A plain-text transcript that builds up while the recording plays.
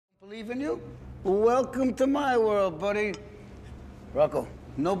Believe in you? Welcome to my world, buddy. Rocco,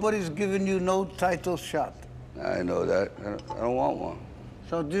 nobody's giving you no title shot. I know that. I don't want one.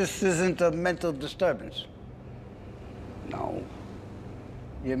 So this isn't a mental disturbance? No.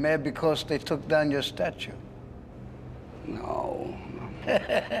 You're mad because they took down your statue? No.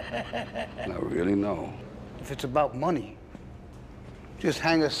 Not really, no. If it's about money, just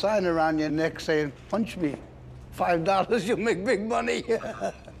hang a sign around your neck saying, punch me. $5, you'll make big money.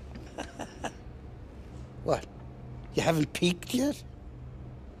 What? You haven't peaked yet?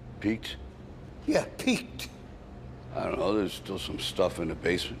 Peaked? Yeah, peaked. I don't know. There's still some stuff in the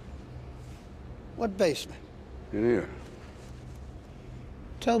basement. What basement? In here.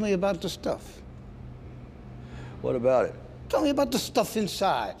 Tell me about the stuff. What about it? Tell me about the stuff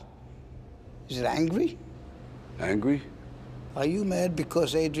inside. Is it angry? Angry? Are you mad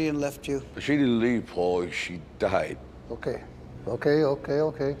because Adrian left you? She didn't leave, Pauly. She died. Okay.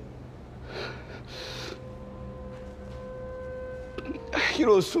 You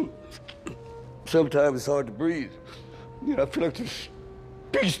know, sometimes it's hard to breathe. You know, I feel like this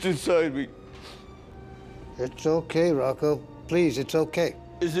beast inside me. It's okay, Rocco. Please, it's okay.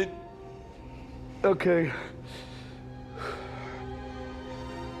 Is it? Okay.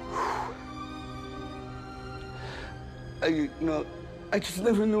 I just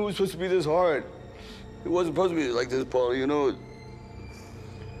never knew it was supposed to be this hard. It wasn't supposed to be like this, Pauly, you know.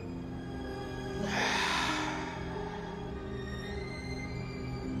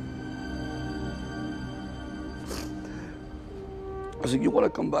 I said, you want to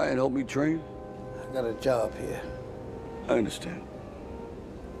come by and help me train? I got a job here. I understand.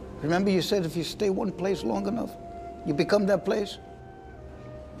 Remember you said if you stay one place long enough, you become that place?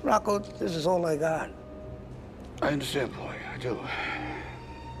 Rocco, this is all I got. I understand, Pauly. I do.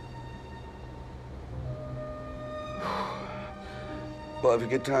 Well, if you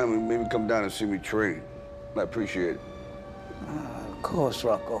get time, maybe come down and see me train. I appreciate it. Of course,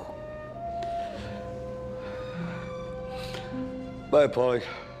 Rocco. Bye, Pauly.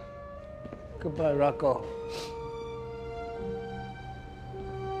 Goodbye, Rocco.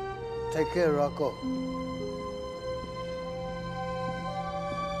 Take care, Rocco.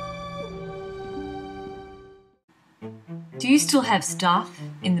 Do you still have stuff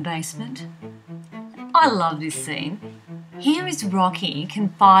in the basement? I love this scene. Here is Rocky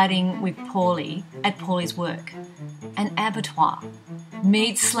confiding with Pauly at Pauly's work, an abattoir,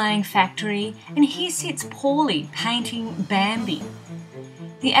 meat slaying factory, and here sits Pauly painting Bambi.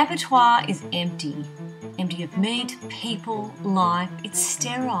 The abattoir is empty of meat, people, life. It's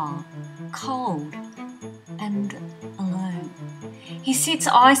sterile, cold, and alone. He sits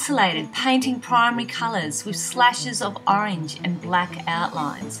isolated, painting primary colours with slashes of orange and black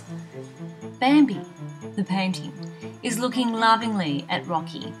outlines. Bambi, the painting, is looking lovingly at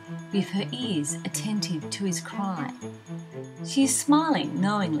Rocky, with her ears attentive to his cry. She is smiling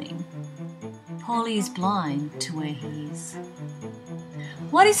knowingly. Pauly is blind to where he is.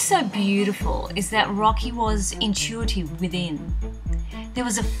 What is so beautiful is that Rocky was intuitive within. There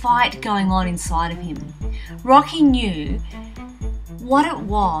was a fight going on inside of him. Rocky knew what it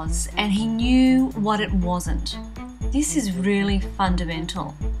was and he knew what it wasn't. This is really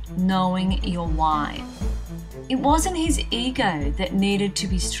fundamental, knowing your why. It wasn't his ego that needed to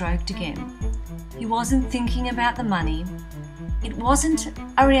be stroked again. He wasn't thinking about the money. It wasn't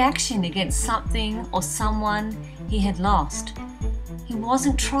a reaction against something or someone he had lost. He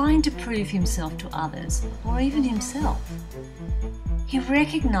wasn't trying to prove himself to others or even himself. He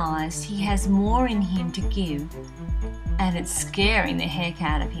recognized he has more in him to give, and it's scaring the heck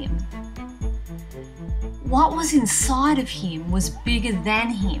out of him. What was inside of him was bigger than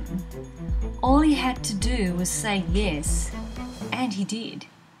him. All he had to do was say yes, and he did.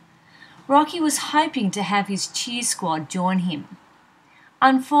 Rocky was hoping to have his cheer squad join him.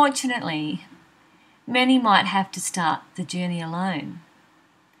 Unfortunately, many might have to start the journey alone.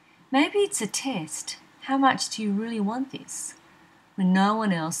 Maybe it's a test. How much do you really want this when no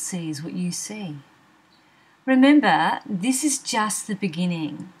one else sees what you see? Remember, this is just the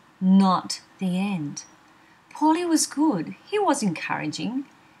beginning, not the end. Pauly was good. He was encouraging.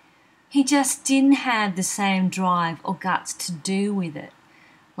 He just didn't have the same drive or guts to do with it.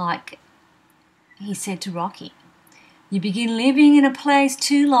 Like he said to Rocky, you begin living in a place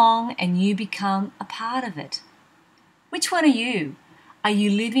too long and you become a part of it. Which one are you? Are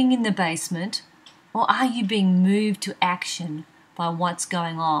you living in the basement or are you being moved to action by what's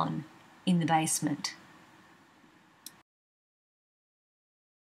going on in the basement?